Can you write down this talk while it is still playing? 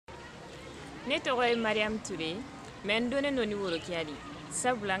Ne tɔgɔ ye Mariam Touré, mais n donnen don ni Rokia de.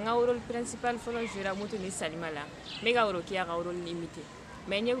 Sabula n ka rôle principal fɔlɔ jouera Mutu ni Salima la. N bɛ ka Rokia ka rôle imité.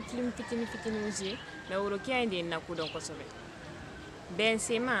 Mais n ye film fitinin joué, mais Rokia in de ye n lakodɔn kosɛbɛ.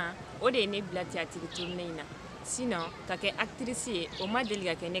 Bɛnsema, o de ye ne bila théâtre tournée in na. Sinon, ka kɛ actrice ye, o ma deli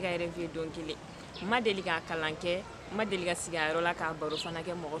ka kɛ ne ka rêve ye don kelen. N ma deli k'a kalan kɛ, n ma deli ka sigi a yɔrɔ la k'a baro fana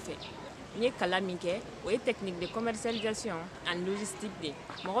kɛ mɔgɔ fɛ. N ye kalan min kɛ, o ye technique de commercialisation and logistique de.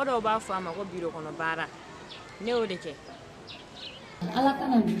 Mɔgɔ dɔw b'a fɔ a ma ko bureau kɔnɔ baara. Ne y'o de kɛ. Ala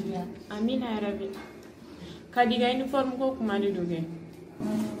kana juguya. Amina yarabi. Ka di ka uniforme ko kuma de don kɛ.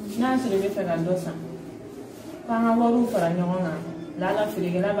 N'a sɔrɔ i bɛ fɛ ka dɔ san. K'an ka wariw fara ɲɔgɔn kan. Lala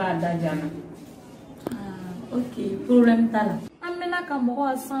feerekɛla b'a da jana. Ok, problème t'a la. An bɛna ka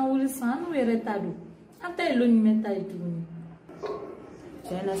mɔgɔ san wuli san n'u yɛrɛ ta don. An ta ye lo ɲuman ta ye tuguni.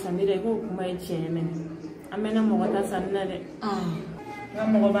 Tiɲɛ na Samira, i k'o kuma ye tiɲɛ mɛnɛ. An bɛna mɔgɔ ta sanni na dɛ. Nka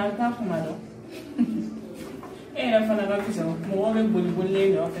mɔgɔ b'an ta kuma dɔn. E yɛrɛ fana ka fisa mɔgɔ bɛ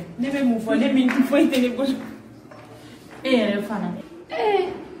boli-bolilen nɔfɛ. Ne bɛ mun fɔ ne min foyi tɛ ne bolo. E yɛrɛ fana.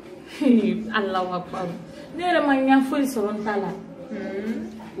 Alahu akbar. Ne yɛrɛ ma ɲɛ foyi sɔrɔ n ta la.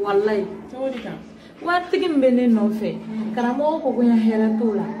 Wallahi. Cogo di kan? Waritigi min bɛ ne nɔfɛ. Karamɔgɔ ko ko n ya hɛrɛ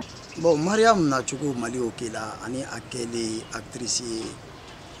t'o la. Bon, Mariam na cogo Mali ok la ani a kɛlen actrice ye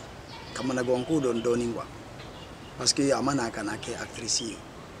kamanagan ko dɔn dɔɔnin quoi parce que a mana kana kɛ actrice ye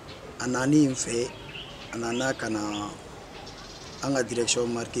a nani n fɛ a nana kana an ka direction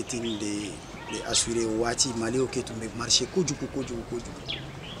marketing de assurer waati Mali ok tun bɛ marché kojugu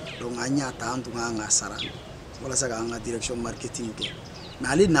donc an y'a ta an tun kan ka sara walasa ka an ka direction marketing kɛ mais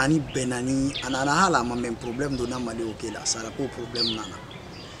ale nani bɛnna ni a nana hali a ma mɛn problème donna Mali ok la sara ko problème nana.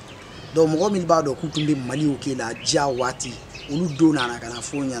 Donc mɔgɔ min b'a dɔn k'u tun bɛ Mali ok la diya waati olu don nana ka na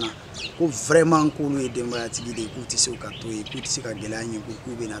fɔ ɲɛna ko vraiment k'olu ye denbayatigi de ye k'u tɛ se ka to yen k'u tɛ se ka gɛlɛya ɲɛ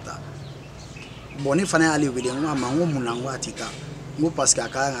k'u bɛna taa. Bon ne fana y'ale wele n ko a ma n ko mun na n ko a tɛ taa n ko parce que a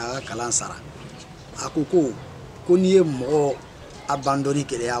kan ka kalan sara a ko ko n'i ye mɔgɔ abandonné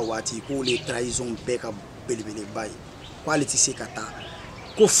gɛlɛya waati k'o le trahison bɛɛ ka belebeleba ye k'ale tɛ se ka taa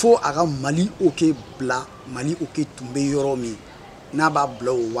ko fo a ka Mali ok bila Mali ok tun bɛ yɔrɔ min n'a b'a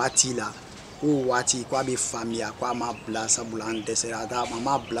bila o waati la o waati ko a bɛ faamuya ko a ma bila sabula an dɛsɛra a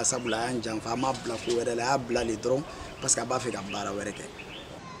ma bila sabula a y'an janfa a ma bila ko wɛrɛ la a y'a bila le dɔrɔn parce que a b'a fɛ ka baara wɛrɛ kɛ.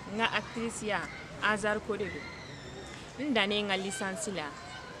 N ka actrice ya hasard ko de don. N dannen n ka licence la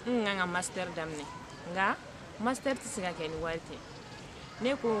n kan ka master daminɛ nka master tɛ se ka kɛ ni wari tɛ.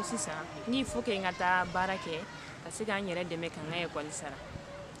 Ne ko sisan n'i faut que n ka taa baara kɛ ka se k'an yɛrɛ dɛmɛ ka n ka école sara.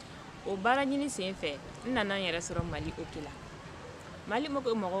 O baara ɲini sen fɛ n nana n yɛrɛ sɔrɔ Mali ok la. Mali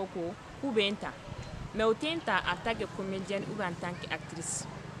mɔgɔw ko k'u bɛ n ta mais u tɛ n ta en tant que comédienne ou en tant que actrice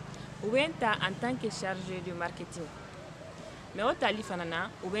u bɛ n ta en tant que chargée de marketing mais o tali fana na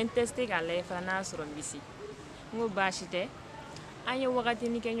u bɛ n tester k'a lajɛ fana n'a sɔrɔ n bɛ se n ko baasi tɛ an ye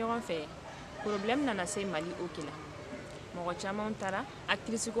wagatini kɛ ɲɔgɔn fɛ problème nana se Mali ok la mɔgɔ caman taara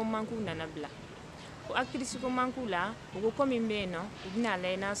actrice ko manque nana bila o actrice ko manque la u ko komi n bɛ yen nɔ u bɛna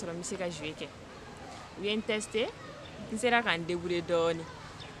lajɛ n'a sɔrɔ n bɛ se ka jouer kɛ u ye n tester n sera k'an débrouiller dɔɔni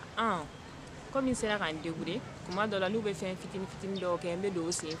comme n sera k'an débrouiller kuma dɔ la n'u bɛ fɛn fitinin dɔw kɛ n bɛ don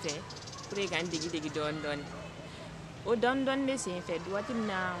o sen fɛ pour que k'an degi dɔɔni o dɔɔni de sen fɛ waati min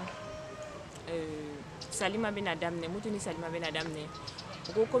na Salima bɛna daminɛ Mutu ni Salima bɛna daminɛ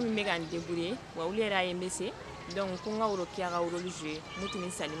u ko komi n bɛ k'an débrouiller wa olu yɛrɛ ye n bɛ se donc ko n ka Rokia ka rôle jouer Mutu ni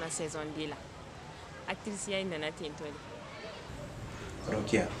Salima saison 2 la actrice ya nana ten tɔ de.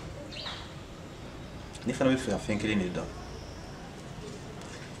 Rokia ne fana bɛ fɛ ka fɛn kelen de dɔn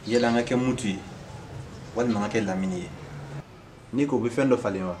yala an ka kɛ Mutu ye walima an ka kɛ Lamini ye ni ko bɛ fɛn dɔ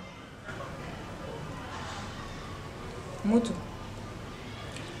falen wa. Mutu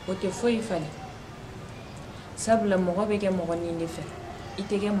o tɛ foyi falen sabula mɔgɔ bɛ kɛ mɔgɔ nin de fɛ i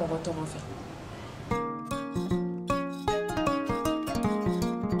tɛ kɛ mɔgɔ tɔgɔ fɛ.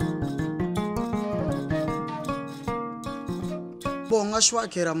 Bon n ka choix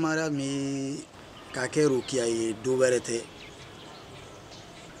kɛra Mariam ye ka kɛ Rokia ye do wɛrɛ tɛ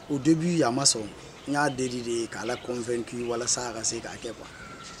au début a ma sɔn n y'a deli de k'a la convaincu walasa a ka se k'a kɛ quoi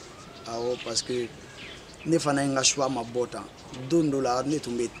awɔ parce que ne fana n ka choix ma bɔ tan don dɔ la ne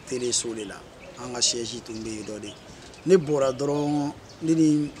tun bɛ télé so de la an ka siège tun bɛ yen dɔ de ne bɔra dɔrɔn ne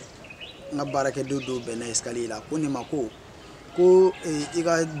ni n ka baarakɛden dɔw bɛnna escalier la ko ne ma ko i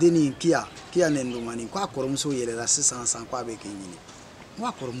ka denni Kiya nɛndomani ko a kɔrɔmuso yɛlɛla sisan ko a bɛ k'i ɲini n ko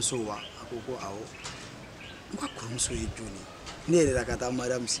a kɔrɔmuso wa a ko awɔ n ko a kɔrɔmuso ye jɔnni ne yɛrɛ ka taa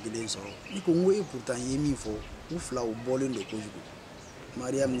Mariam sigilen sɔrɔ ne ko n ko e pourtant ye min fɔ u fila u bɔlen don kojugu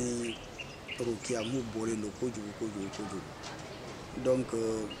Mariam ni Rokia m'u bɔlen don kojugu donc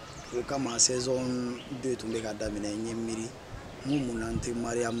o kama saison 2 tun bɛ ka daminɛ n ye miiri mun na n tɛ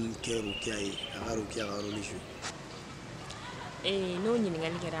Mariam kɛ Rokia ye a ka Rokia ka rôle jouer. N'o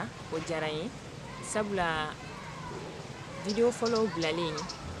ɲininkali kɛra o diyara n ye sabula video fɔlɔw bilalen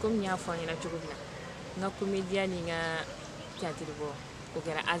komi n y'a fɔ an ɲɛna cogo min na n ka comédien ni n ka théâtre bɔ o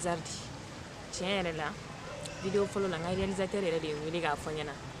kɛra hasard tiɲɛ yɛrɛ la video fɔlɔ la n ka réalisateur yɛrɛ de ye n wele k'a fɔ n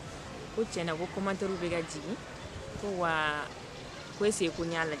ɲɛna ko tiɲɛna ko commentaire bɛ ka jigin ko wa ko ese ko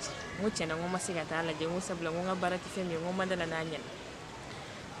n y'a lajɛ n ko tiɲɛna n ko ma se ka taa lajɛ n ko sabula n ko n ka baara tɛ fɛn min ye n ko n ma dala n'a ɲɛna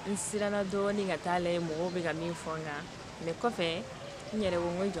n siranna dɔɔnin ka taa lajɛ mɔgɔw bɛ ka min fɔ n kan mais kɔfɛ n yɛrɛ ko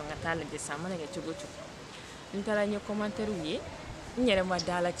n ko jɔn ka taa lajɛ sa mana kɛ cogo cogo n taara n ye commentaire ye n yɛrɛ ma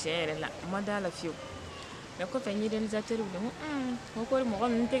da la tiɲɛ yɛrɛ la n ma da la fiyewu mais kɔfɛ n ye réalisateur wele n ko ko mɔgɔ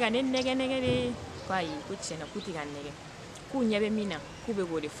ninnu tɛ ka ne nɛgɛ nɛgɛ de ko ayi ko tiɲɛna k'u tɛ ka n nɛgɛ k'u ɲɛ bɛ min na k'u bɛ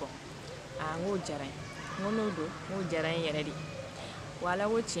k'o de fɔ n k'o diyara n ye n ko n'o don n k'o diyara n yɛrɛ de wala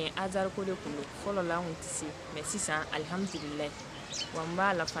ko tiɲɛ hasard ko de tun don fɔlɔ la n kun tɛ se mais sisan alihamudulilayi wa n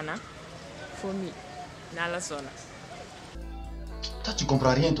b'a la fana fo min n'Ala sɔnna. Toi, tu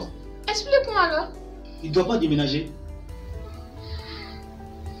comprends rien, toi. Explique-moi alors. Il ne doit pas déménager.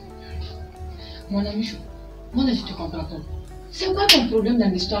 Mon ami, moi, je te comprends pas. C'est quoi ton problème dans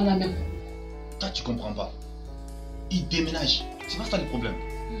l'histoire là même? Toi, tu comprends pas. Il déménage. C'est pas ça le problème.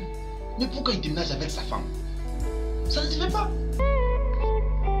 Mais pourquoi il déménage avec sa femme? Ça ne se fait pas.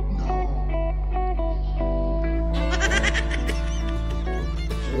 Non.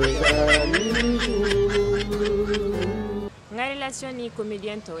 Nga relation ni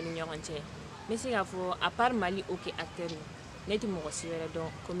comédien tɔw ni ɲɔgɔn cɛ n bɛ se k'a fɔ à part Mali ok acteur ne tɛ mɔgɔ si wɛrɛ dɔn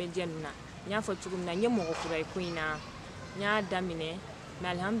comédien ninnu na n y'a fɔ cogo min na n ye mɔgɔ kura ye ko in na n y'a daminɛ mais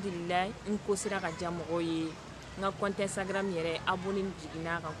alhamdulilayi n ko sera ka diya mɔgɔw ye n ka compte Instagram yɛrɛ abonné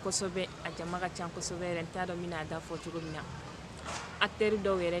jiginna kan kosɛbɛ a jama ka ca kosɛbɛ yɛrɛ n t'a dɔn n bɛna a da fɔ cogo min na acteur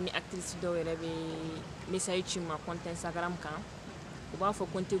dɔw yɛrɛ ni actrice dɔw yɛrɛ bɛ message ci n ma compte Instagram kan u b'a fɔ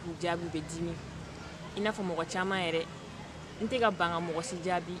ko n tɛ k'u jaabi u bɛ dimi i n'a fɔ mɔgɔ caman yɛrɛ n tɛ ka ban ka mɔgɔ si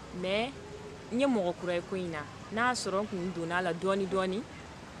jaabi mais n ye mɔgɔ kura ye ko in na n'a y'a sɔrɔ n kun donna a la dɔɔni dɔɔni n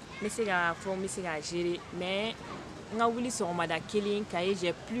bɛ se k'a fɔ n bɛ se k'a gérer mais n ka wuli sɔgɔmada kelen ka ye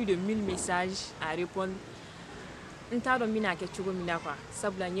j'ai plus de 1000 messages à répondre n t'a dɔn n bɛna kɛ cogo min na quoi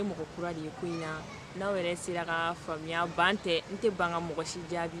sabula n ye mɔgɔ kura de ye ko in na n'aw yɛrɛ sera ka faamuya ban tɛ n tɛ ban ka mɔgɔ si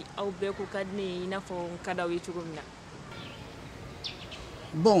jaabi aw bɛɛ ko ka di ne ye i n'a fɔ n ka d'aw ye cogo min na.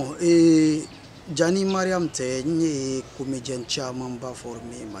 Bon, Jani Mariam tɛ n ye comédien caman ba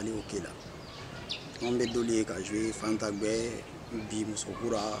formé Mali ok la an bɛ dolu ye ka jouer Fantagbɛ bi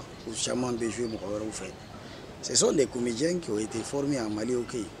Musokura ou caman bɛ jouer mɔgɔ wɛrɛw fɛ. Ce sont des comédiens qui ont été formés à Mali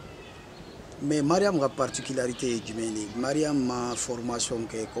ok mais Mariam ka particularité ye jumɛn de Mariam ma formation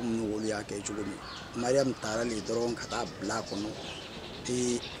kɛ comme nous olu y'a kɛ cogo min Mariam taara le dɔrɔn ka taa bila a kɔnɔ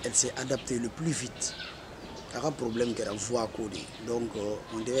et elle s'est adaptée le plus vite. Il y a un problème qui est la voix codée. Donc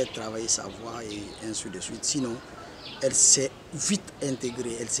on devait travailler sa voix et ainsi de suite. Sinon, elle s'est vite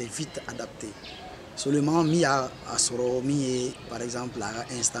intégrée, elle s'est vite adaptée. Seulement, par exemple, à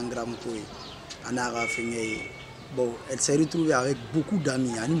Instagram, bon, elle s'est retrouvée avec beaucoup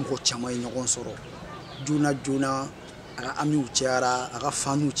d'amis. Juna, ami Uchara,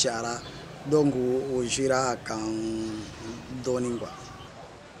 Fanu Uchara. Donc, au Jira, quand Doningwa.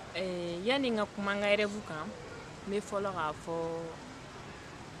 Yani nga kuma nga rêve kan me fɔlɔ k'a fɔ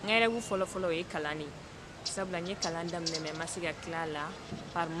nga rêve fɔlɔ o ye kalan de sabula n ye kalan daminɛ mais n ma se ka tila a la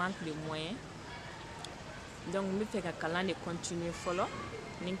par manque de moyens donc n bɛ fɛ ka kalan de continuer fɔlɔ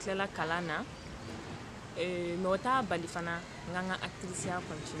ni n tilala kalan na mais o t'a bali fana n ka n ka actrice ya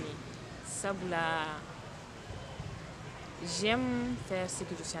continuer sabula j'aime faire ce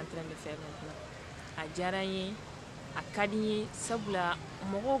que je suis en train de faire maintenant a diyara n ye a ka di n ye sabula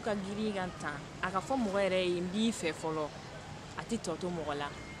mɔgɔw ka girin kan tan a ka fɔ mɔgɔ yɛrɛ ye n b'i fɛ fɔlɔ a tɛ tɔ to mɔgɔ la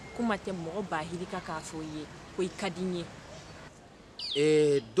kuma tɛ mɔgɔ bahirika k'a fɔ i ye ko i ka di n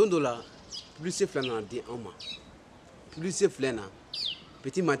ye. Don dɔ la publicité filɛ nana di an ma publicité filɛ na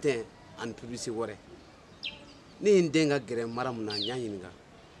petit matin ani publicité wɛrɛ ne ye n den ka gɛrɛ Mariam na n y'a ɲininka n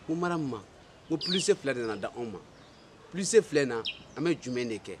ko Mariam ma n ko publicité filɛ de nana da anw ma publicité filɛ na an bɛ jumɛn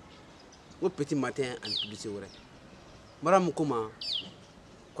de kɛ n ko petit matin ani publicité wɛrɛ Mariam ko ma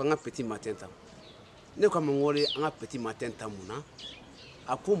ko an ka petit matin ta ne ko a ma n wale an ka petit matin ta mun na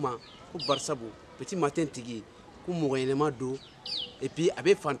a ko ma ko barisabu petit matin tigi ko mɔgɔ ɲɛnɛma don et puis a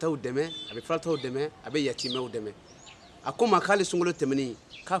bɛ fantaw dɛmɛ a bɛ falataw dɛmɛ a bɛ yatimɛw dɛmɛ a ko ma k'ale sunkalo tɛmɛnen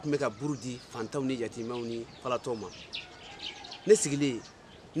k'a tun bɛ ka buru di fantaw ni yatimɛw ni falataw ma ne sigilen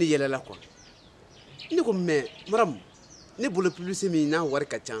ne yɛlɛla quoi ne ko mais Mariam ne bolo publicité min n'a wari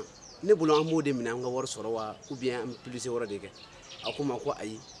ka ca ne bolo an b'o de minɛ an ka wari sɔrɔ wa ou bien an bɛ publicité wɛrɛ de kɛ a ko ma ko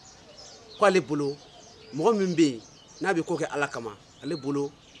ayi ko ale bolo mɔgɔ min bɛ yen n'a bɛ ko kɛ ala kama ale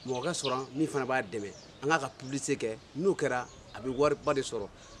bolo mɔgɔ ka sɔrɔ min fana b'a dɛmɛ an k'a ka publicité kɛ n'o kɛra a bɛ wariba de sɔrɔ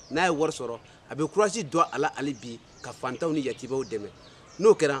n'a ye wari sɔrɔ a bɛ courage don a la hali bi ka fantanw ni yatibaw dɛmɛ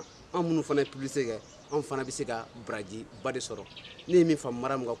n'o kɛra an minnu fana ye publicité kɛ an fana bɛ se ka baraji ba de sɔrɔ ne ye min faamu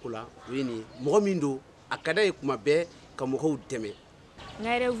Mariam ka ko la o ye nin ye mɔgɔ min don a ka d'a ye kuma bɛɛ ka mɔgɔw dɛmɛ. N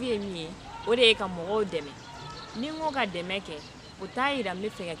ka rêve ye min ye o de ye ka mɔgɔw dɛmɛ ni n ko ka dɛmɛ kɛ o t'a yira n bɛ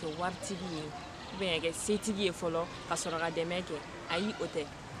fɛ ka kɛ waritigi ye ubiyɛn ka kɛ setigi ye fɔlɔ ka sɔrɔ ka dɛmɛ kɛ ayi o tɛ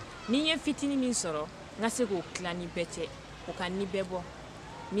ni n ye fitinin min sɔrɔ n ka se k'o tila ni bɛɛ cɛ o ka ni bɛɛ bɔ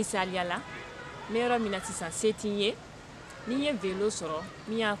misaliya la n bɛ yɔrɔ min na sisan se tɛ n ye ni n ye vélo sɔrɔ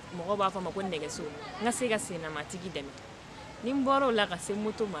min y'a mɔgɔw b'a fɔ a ma ko nɛgɛso n ka se ka sennamatigi dɛmɛ ni n bɔra o la ka se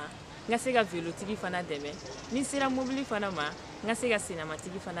moto ma n ka se ka vélotigi fana dɛmɛ ni n sera mobili fana ma n ka se ka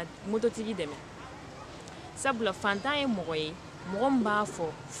sennamatigi fana mototigi dɛmɛ sabula fantan ye mɔgɔ ye mɔgɔ min b'a fɔ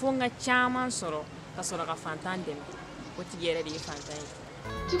fo n ka caman sɔrɔ ka sɔrɔ ka fantan dɛmɛ o tigi yɛrɛ de ye fantan ye.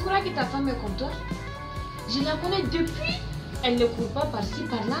 Tu crois que ta femme est comme toi? Je la connais depuis. Elle ne court pas par-ci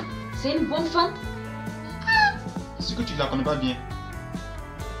par-là. C'est une bonne femme. C'est que tu la connais pas bien.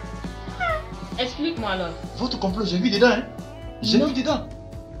 Explique-moi alors. Votre complot, j'ai vu dedans, hein? J'ai vu dedans.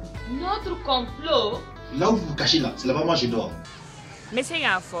 Notre complot? Là où vous vous cachez là, c'est là-bas moi je dors. Mais c'est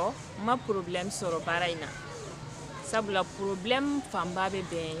k'a fɔ ma problème sɔrɔ baara in na sabula problème fanba bɛ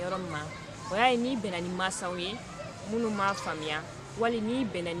bɛn yɔrɔ min ma o y'a ye n'i bɛnna ni mansaw ye minnu m'a faamuya wali n'i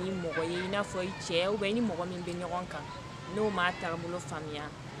bɛnna ni mɔgɔ ye i n'a fɔ i cɛ ou bien ni mɔgɔ min bɛ ɲɔgɔn kan n'o m'a taabolo faamuya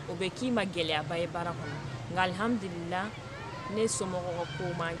o bɛ k'i ma gɛlɛyaba ye baara kɔnɔ nka alhamdulillah ne somɔgɔw ka ko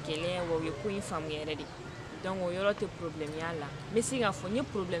man gɛlɛn wa u ye ko in faamu yɛrɛ de donc o yɔrɔ tɛ problème y'a la n bɛ se k'a fɔ n ye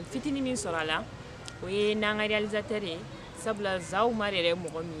problème fitinin min sɔrɔ a la o ye n'an ka réalisateur ye sabula Zawumar yɛrɛ ye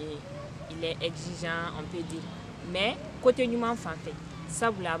mɔgɔ min ye il est exigeant on peut dire mais côté ɲuman fan fɛ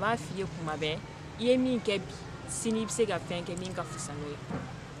sabula a b'a f'i ye kuma bɛɛ i ye min kɛ bi sini i bɛ se ka fɛn kɛ min ka fisa n'o ye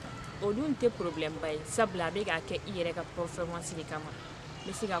o dun tɛ problème ba ye sabula a bɛ k'a kɛ i yɛrɛ ka performance de kama n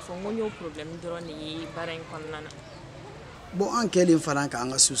bɛ se k'a fɔ n ko n y'o problème dɔrɔn de ye baara in kɔnɔna na. Bon an kɛlen fana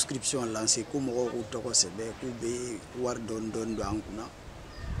k'an ka souscription lancer ko mɔgɔw k'u tɔgɔ sɛbɛn k'u bɛ wari dɔɔni dɔɔni don an kunna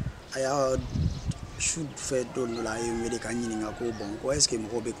a y'a su fɛ don dɔ la a ye n wele ka ɲininka ko bon ko est ce que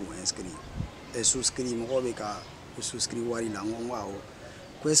mɔgɔw bɛ k'u inscrit souscrit mɔgɔw bɛ ka u souscrit wari la n ko awɔ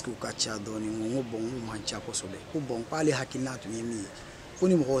ko est ce que u ka ca dɔɔni n ko bon n k'u man ca kosɛbɛ ko bon k'ale hakilina tun ye min ye ko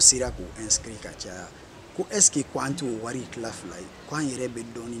ni mɔgɔw sera k'u inscrit ka caya ko est ce que ko an t'o wari tila fila ye ko an yɛrɛ bɛ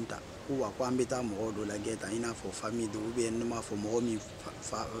dɔɔni ta ko wa ko an bɛ taa mɔgɔw dɔ lajɛ tan i n'a fɔ famille dɔ ou bien ne m'a fɔ mɔgɔ min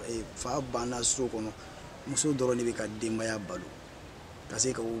fa banna so kɔnɔ muso dɔrɔn de bɛ ka denbaya balo ka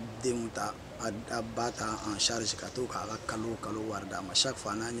se ka o denw ta a ba ta en charge ka to k'a ka kalo wari d'a ma chaque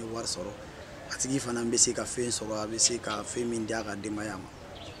fois n'an ye wari sɔrɔ a tigi fana bɛ se ka fɛn sɔrɔ a bɛ se ka fɛn min di a ka denbaya ma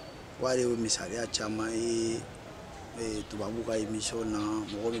wale o misaliya caman ye tubabu ka émission na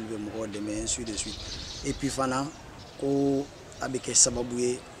mɔgɔ min bɛ mɔgɔw dɛmɛ ainsi de suite et puis fana ko a bɛ kɛ sababu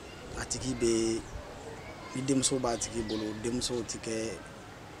ye a tigi bɛ ni denmuso b'a tigi bolo denmuso tɛ kɛ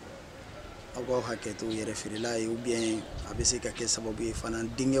aw ka hakɛ to yɛrɛ feerela ye ou bien a bɛ se ka kɛ sababu ye fana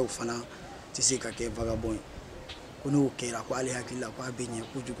denkɛw fana tɛ se ka kɛ vagabond ye ko n'o kɛra ko ale hakili la ko a bɛ ɲɛ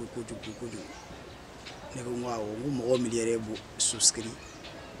kojugu ne ko n ko awɔ n ko mɔgɔ miliyɛrɛ b'o souscrit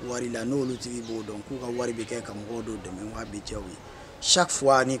wari la n'olu tigi b'o dɔn k'u ka wari bɛ kɛ ka mɔgɔw dɔw dɛmɛ n ko a bɛ diya u ye chaque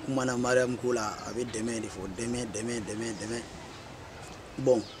fois ni kumana Mariam ko la a bɛ dɛmɛ de fɔ dɛmɛ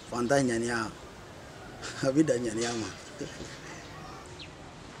bon fantan ɲaniya a bɛ da ɲaniya ma.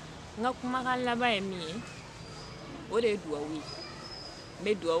 n ka kumakan laban ye min ye o de ye duwawu ye n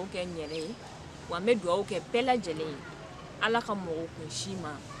bɛ duwawu kɛ n yɛrɛ ye wa n bɛ duwawu kɛ bɛɛ lajɛlen ye ala ka mɔgɔw kun si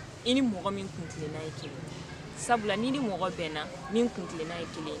ma i ni mɔgɔ min kun tilenna ye kelen sabula ni mɔgɔ bɛnna min kun tilenna ye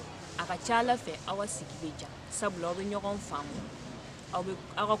kelen a ka ca ala fɛ aw ka sigi bɛ ja sabula aw bɛ ɲɔgɔn faamu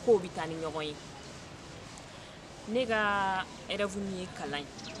aw ka kow bɛ taa ni ɲɔgɔn ye ne ka rêve min ye kalan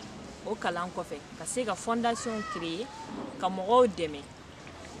ye o kalan kɔfɛ ka se ka fondation créer ka mɔgɔw dɛmɛ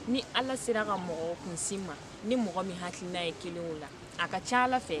ni ala sera ka mɔgɔw kunsi ma ni mɔgɔ min hakilina ye kelen o la a ka ca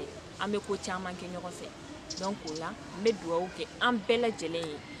ala fɛ an bɛ ko caman kɛ ɲɔgɔn fɛ donc o la n bɛ duwawu kɛ an bɛɛ lajɛlen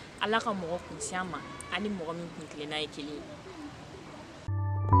ye ala ka mɔgɔ kunsi an ma ani mɔgɔ min kun tilenna ye kelen ye